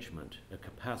engagement, a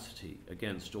capacity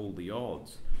against all the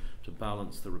odds to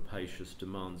balance the rapacious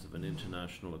demands of an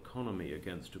international economy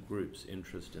against a group's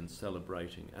interest in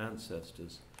celebrating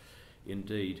ancestors,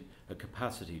 indeed a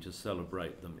capacity to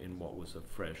celebrate them in what was a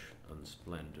fresh and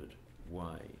splendid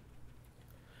way.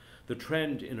 The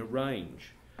trend in a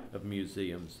range of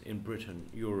museums in Britain,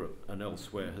 Europe and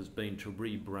elsewhere has been to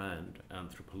rebrand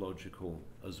anthropological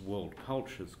as world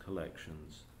cultures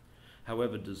collections.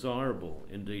 However desirable,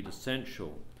 indeed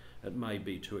essential, it may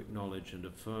be to acknowledge and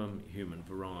affirm human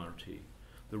variety,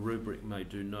 the rubric may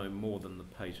do no more than the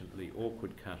patently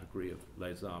awkward category of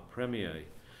les arts premiers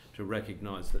to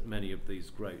recognise that many of these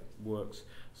great works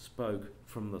spoke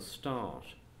from the start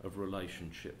of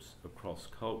relationships across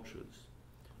cultures.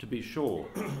 To be sure,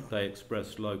 they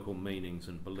express local meanings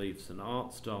and beliefs and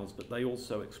art styles, but they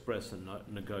also express a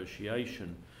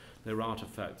negotiation. They're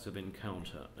artefacts of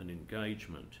encounter and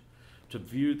engagement. To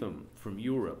view them from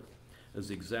Europe as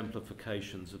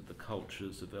exemplifications of the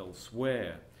cultures of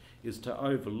elsewhere is to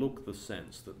overlook the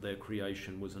sense that their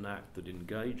creation was an act that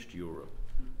engaged Europe,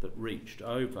 that reached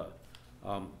over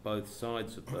both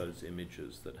sides of those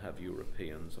images that have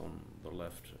Europeans on the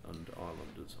left and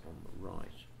islanders on the right.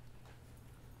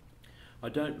 I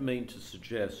don't mean to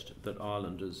suggest that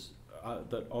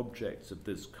that objects of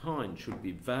this kind should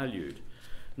be valued,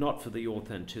 not for the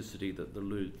authenticity that the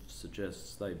Louvre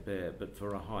suggests they bear, but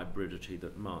for a hybridity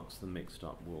that marks the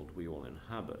mixed-up world we all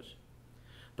inhabit.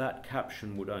 That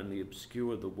caption would only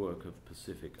obscure the work of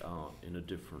Pacific art in a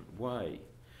different way.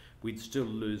 We'd still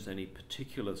lose any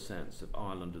particular sense of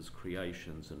islanders'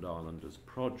 creations and islanders'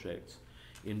 projects,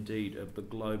 indeed of the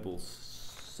global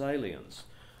salience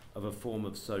of a form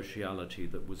of sociality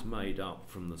that was made up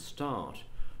from the start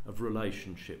of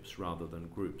relationships rather than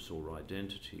groups or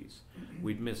identities.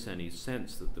 We'd miss any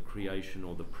sense that the creation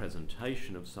or the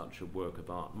presentation of such a work of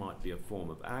art might be a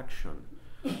form of action,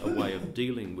 a way of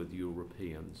dealing with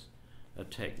Europeans, a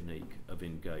technique of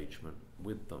engagement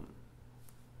with them.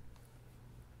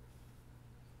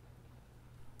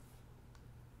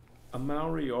 A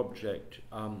Maori object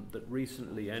that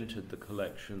recently entered the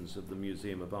collections of the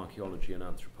Museum of Archaeology and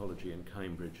Anthropology in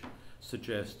Cambridge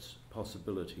suggests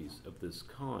possibilities of this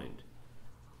kind.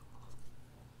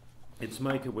 Its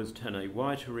maker was Tene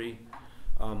Waitiri,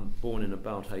 born in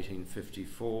about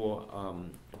 1854,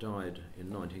 died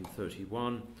in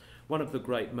 1931, one of the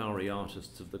great Maori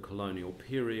artists of the colonial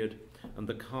period, and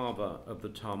the carver of the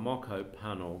Taumoko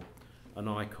panel, an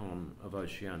icon of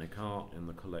oceanic art in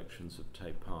the collections of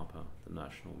Te Papa, the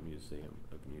National Museum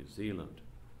of New Zealand.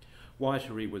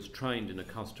 Waitiri was trained in a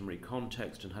customary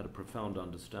context and had a profound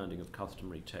understanding of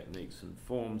customary techniques and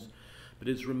forms, but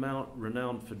is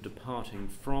renowned for departing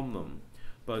from them,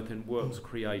 both in works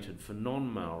created for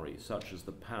non-Maori, such as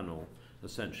the panel,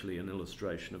 essentially an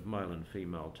illustration of male and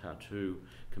female tattoo,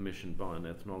 commissioned by an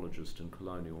ethnologist and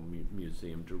colonial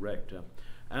museum director,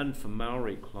 and for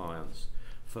Maori clients,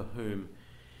 for whom,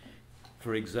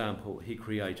 for example, he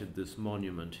created this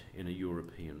monument in a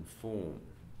European form.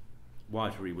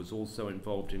 Waiteri was also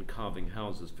involved in carving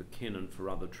houses for kin and for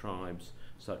other tribes,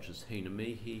 such as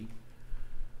Hinamihi,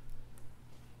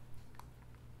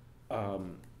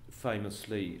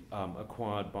 famously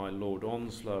acquired by Lord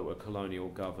Onslow, a colonial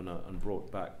governor, and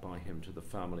brought back by him to the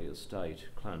family estate,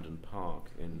 Clarendon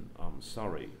Park in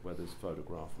Surrey, where this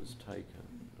photograph was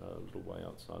taken, a little way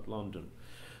outside London.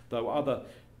 Though other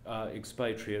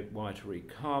expatriate Waiteri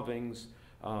carvings,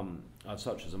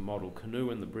 such as a model canoe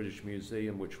in the British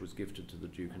Museum, which was gifted to the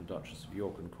Duke and Duchess of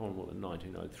York and Cornwall in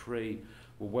 1903,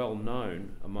 were well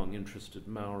known among interested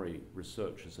Maori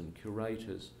researchers and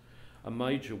curators. A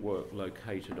major work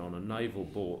located on a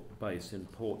naval base in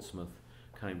Portsmouth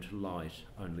came to light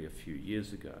only a few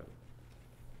years ago.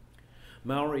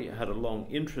 Maori had a long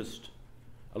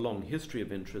history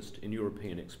of interest in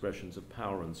European expressions of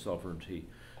power and sovereignty,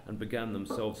 and began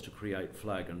themselves to create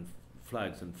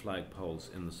flags and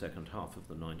flagpoles in the second half of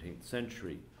the 19th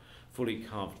century. Fully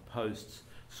carved posts,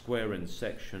 square in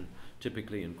section,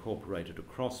 typically incorporated a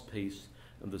crosspiece,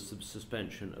 and the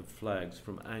suspension of flags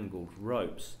from angled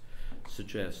ropes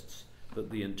suggests that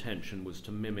the intention was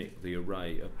to mimic the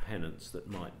array of pennants that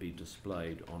might be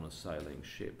displayed on a sailing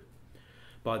ship.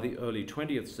 By the early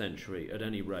 20th century, at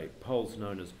any rate, poles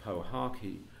known as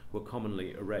pohaki were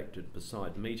commonly erected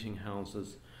beside meeting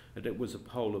houses, and it was a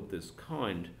pole of this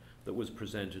kind that was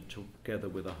presented together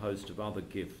with a host of other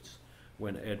gifts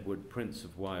when Edward, Prince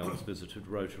of Wales, visited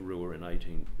Rotorua in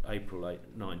April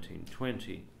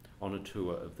 1920 on a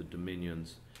tour of the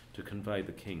Dominions to convey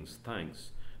the King's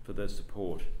thanks for their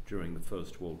support during the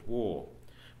First World War,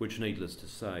 which, needless to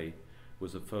say,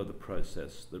 was a further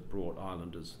process that brought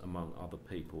islanders, among other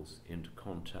peoples, into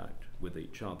contact with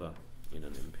each other in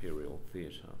an imperial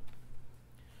theatre.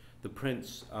 The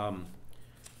Prince,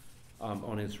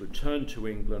 on his return to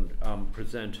England,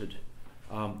 presented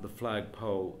the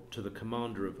flagpole to the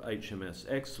commander of HMS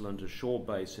Excellent, a shore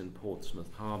base in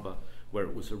Portsmouth Harbour, where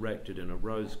it was erected in a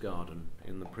rose garden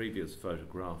in the previous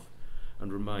photograph,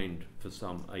 and remained for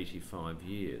some 85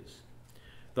 years.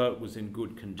 Though it was in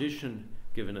good condition,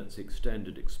 given its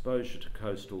extended exposure to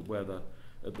coastal weather,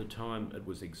 at the time it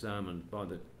was examined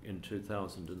in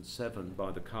 2007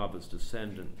 by the carver's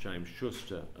descendant, James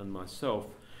Schuster, and myself,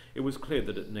 it was clear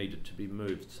that it needed to be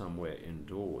moved somewhere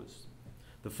indoors.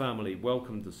 The family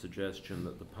welcomed the suggestion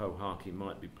that the pohaki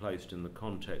might be placed in the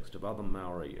context of other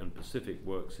Maori and Pacific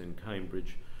works in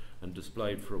Cambridge and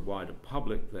displayed for a wider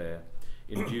public there.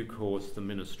 In due course, the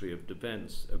Ministry of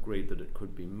Defence agreed that it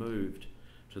could be moved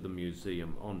to the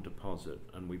museum on deposit,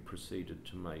 and we proceeded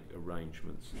to make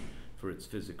arrangements for its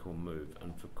physical move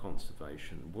and for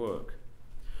conservation work.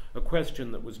 A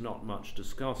question that was not much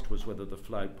discussed was whether the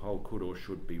flagpole could or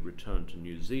should be returned to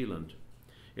New Zealand.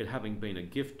 It, having been a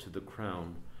gift to the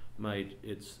Crown, made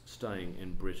its staying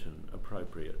in Britain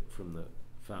appropriate from the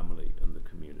family and the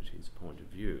community's point of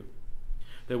view.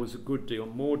 There was a good deal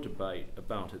more debate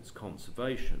about its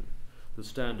conservation. The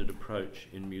standard approach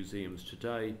in museums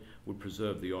today would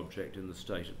preserve the object in the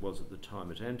state it was at the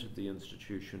time it entered the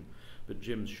institution, but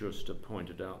Jim Schuster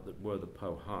pointed out that were the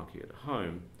pohaki at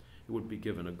home, it would be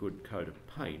given a good coat of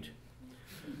paint,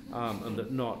 and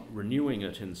that not renewing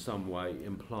it in some way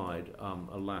implied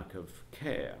a lack of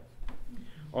care.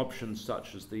 Options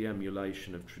such as the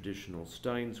emulation of traditional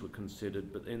stains were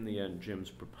considered, but in the end Jim's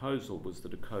proposal was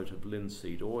that a coat of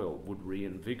linseed oil would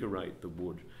reinvigorate the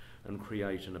wood and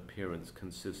create an appearance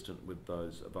consistent with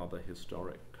those of other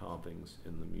historic carvings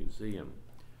in the museum.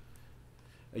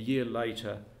 A year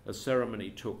later, a ceremony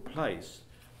took place,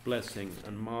 blessing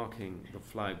and marking the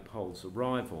flagpole's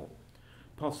arrival,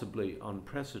 possibly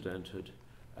unprecedented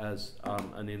as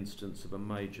an instance of a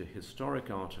major historic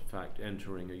artefact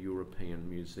entering a European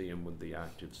museum with the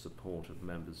active support of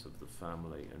members of the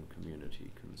family and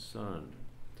community concerned.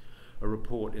 A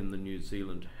report in the New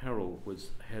Zealand Herald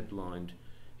was headlined,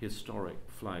 "Historic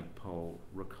Flagpole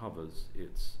Recovers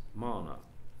Its Mana."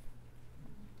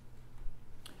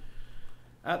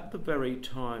 At the very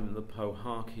time the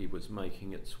pohaki was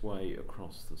making its way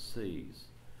across the seas,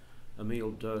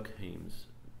 Emile Durkheim's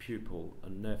pupil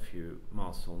and nephew,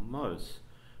 Marcel Mauss,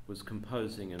 was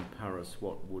composing in Paris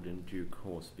what would in due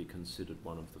course be considered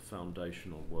one of the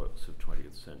foundational works of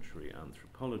 20th century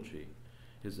anthropology,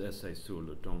 his essay sur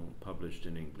le don, published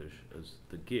in English as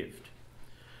The Gift.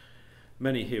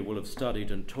 Many here will have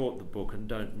studied and taught the book and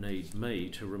don't need me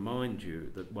to remind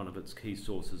you that one of its key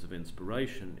sources of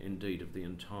inspiration, indeed of the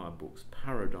entire book's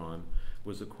paradigm,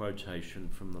 was a quotation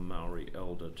from the Maori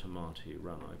elder Tamati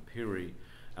Ranai-Piri,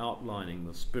 outlining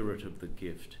the spirit of the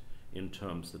gift in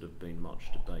terms that have been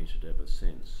much debated ever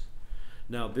since.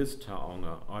 Now this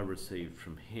taonga I received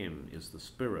from him is the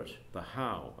spirit, the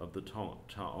how of the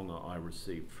taonga I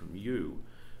received from you,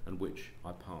 and which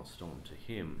I passed on to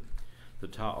him. The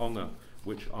taonga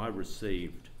which I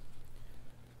received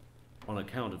on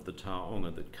account of the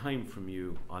taonga that came from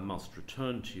you, I must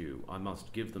return to you, I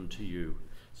must give them to you,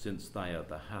 since they are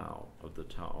the how of the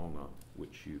taonga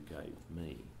which you gave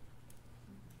me.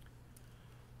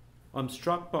 I'm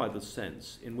struck by the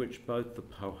sense in which both the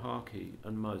Pohaki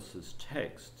and Moses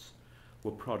texts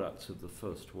were products of the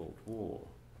First World War.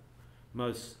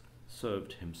 Moses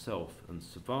served himself and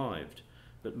survived,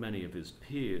 but many of his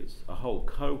peers, a whole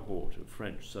cohort of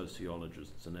French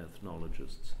sociologists and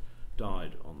ethnologists,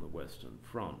 died on the Western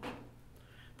Front.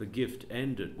 The gift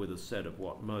ended with a set of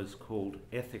what Moses called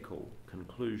ethical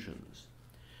conclusions.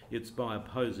 It's by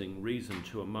opposing reason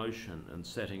to emotion and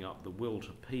setting up the will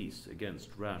to peace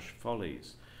against rash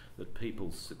follies that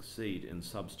people succeed in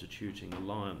substituting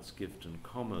alliance, gift and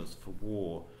commerce for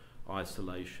war,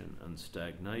 isolation and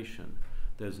stagnation.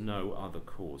 There's no other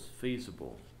course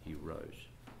feasible, he wrote.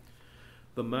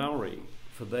 The Maori,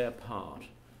 for their part,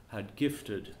 had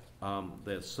gifted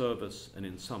their service and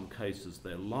in some cases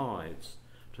their lives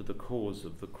to the cause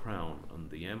of the crown and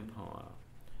the empire.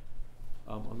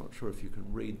 I'm not sure if you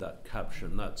can read that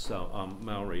caption. That's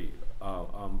Maori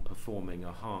performing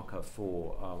a haka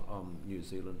for New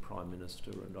Zealand Prime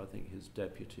Minister and I think his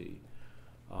deputy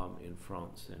in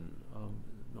France in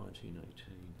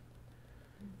 1918.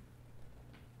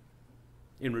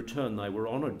 In return, they were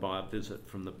honoured by a visit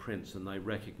from the Prince and they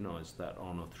recognised that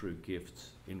honour through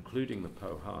gifts, including the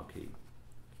Pohaki.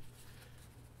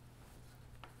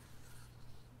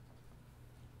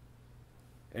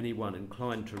 Anyone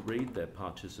inclined to read their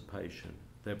participation,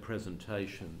 their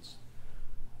presentations,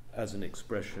 as an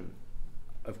expression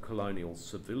of colonial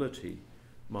civility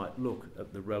might look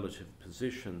at the relative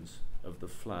positions of the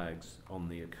flags on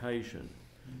the occasion.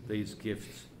 These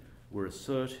gifts were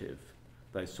assertive.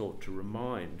 They sought to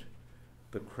remind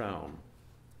the Crown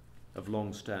of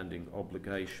long-standing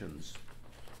obligations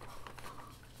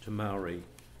to Maori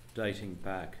dating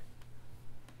back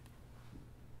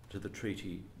to the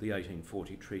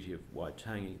 1840 Treaty of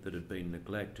Waitangi that had been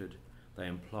neglected. They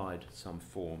implied some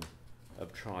form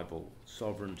of tribal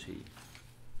sovereignty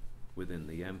within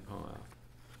the empire.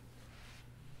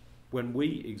 When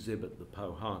we exhibit the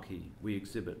Pohaki, we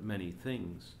exhibit many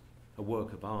things: a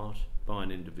work of art by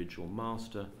an individual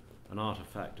master, an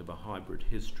artefact of a hybrid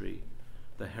history,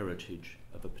 the heritage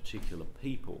of a particular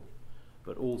people,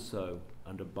 but also,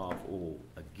 and above all,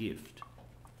 a gift.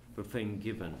 The thing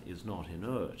given is not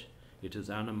inert. It is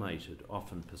animated,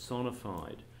 often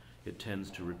personified. It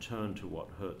tends to return to what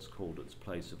Hertz called its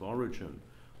place of origin,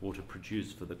 or to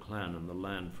produce for the clan and the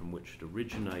land from which it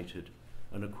originated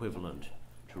an equivalent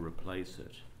to replace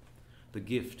it. The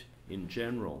gift, in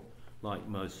general, like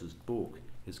Moses' book,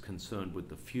 is concerned with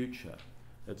the future.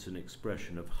 It's an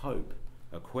expression of hope,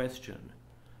 a question.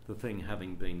 The thing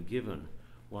having been given,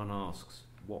 one asks,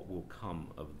 what will come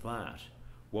of that?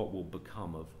 What will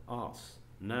become of us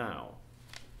now?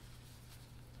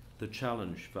 The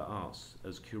challenge for us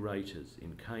as curators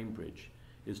in Cambridge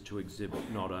is to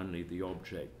exhibit not only the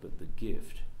object but the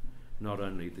gift, not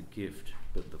only the gift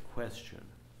but the question.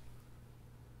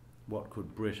 What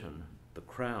could Britain, the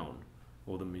Crown,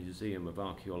 or the Museum of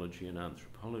Archaeology and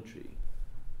Anthropology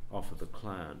offer the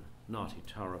clan, Ngāti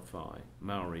Tarawhai,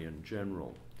 Maori in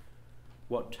general?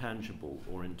 What tangible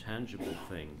or intangible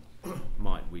thing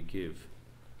might we give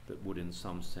that would in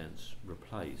some sense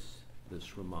replace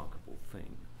this remarkable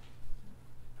thing?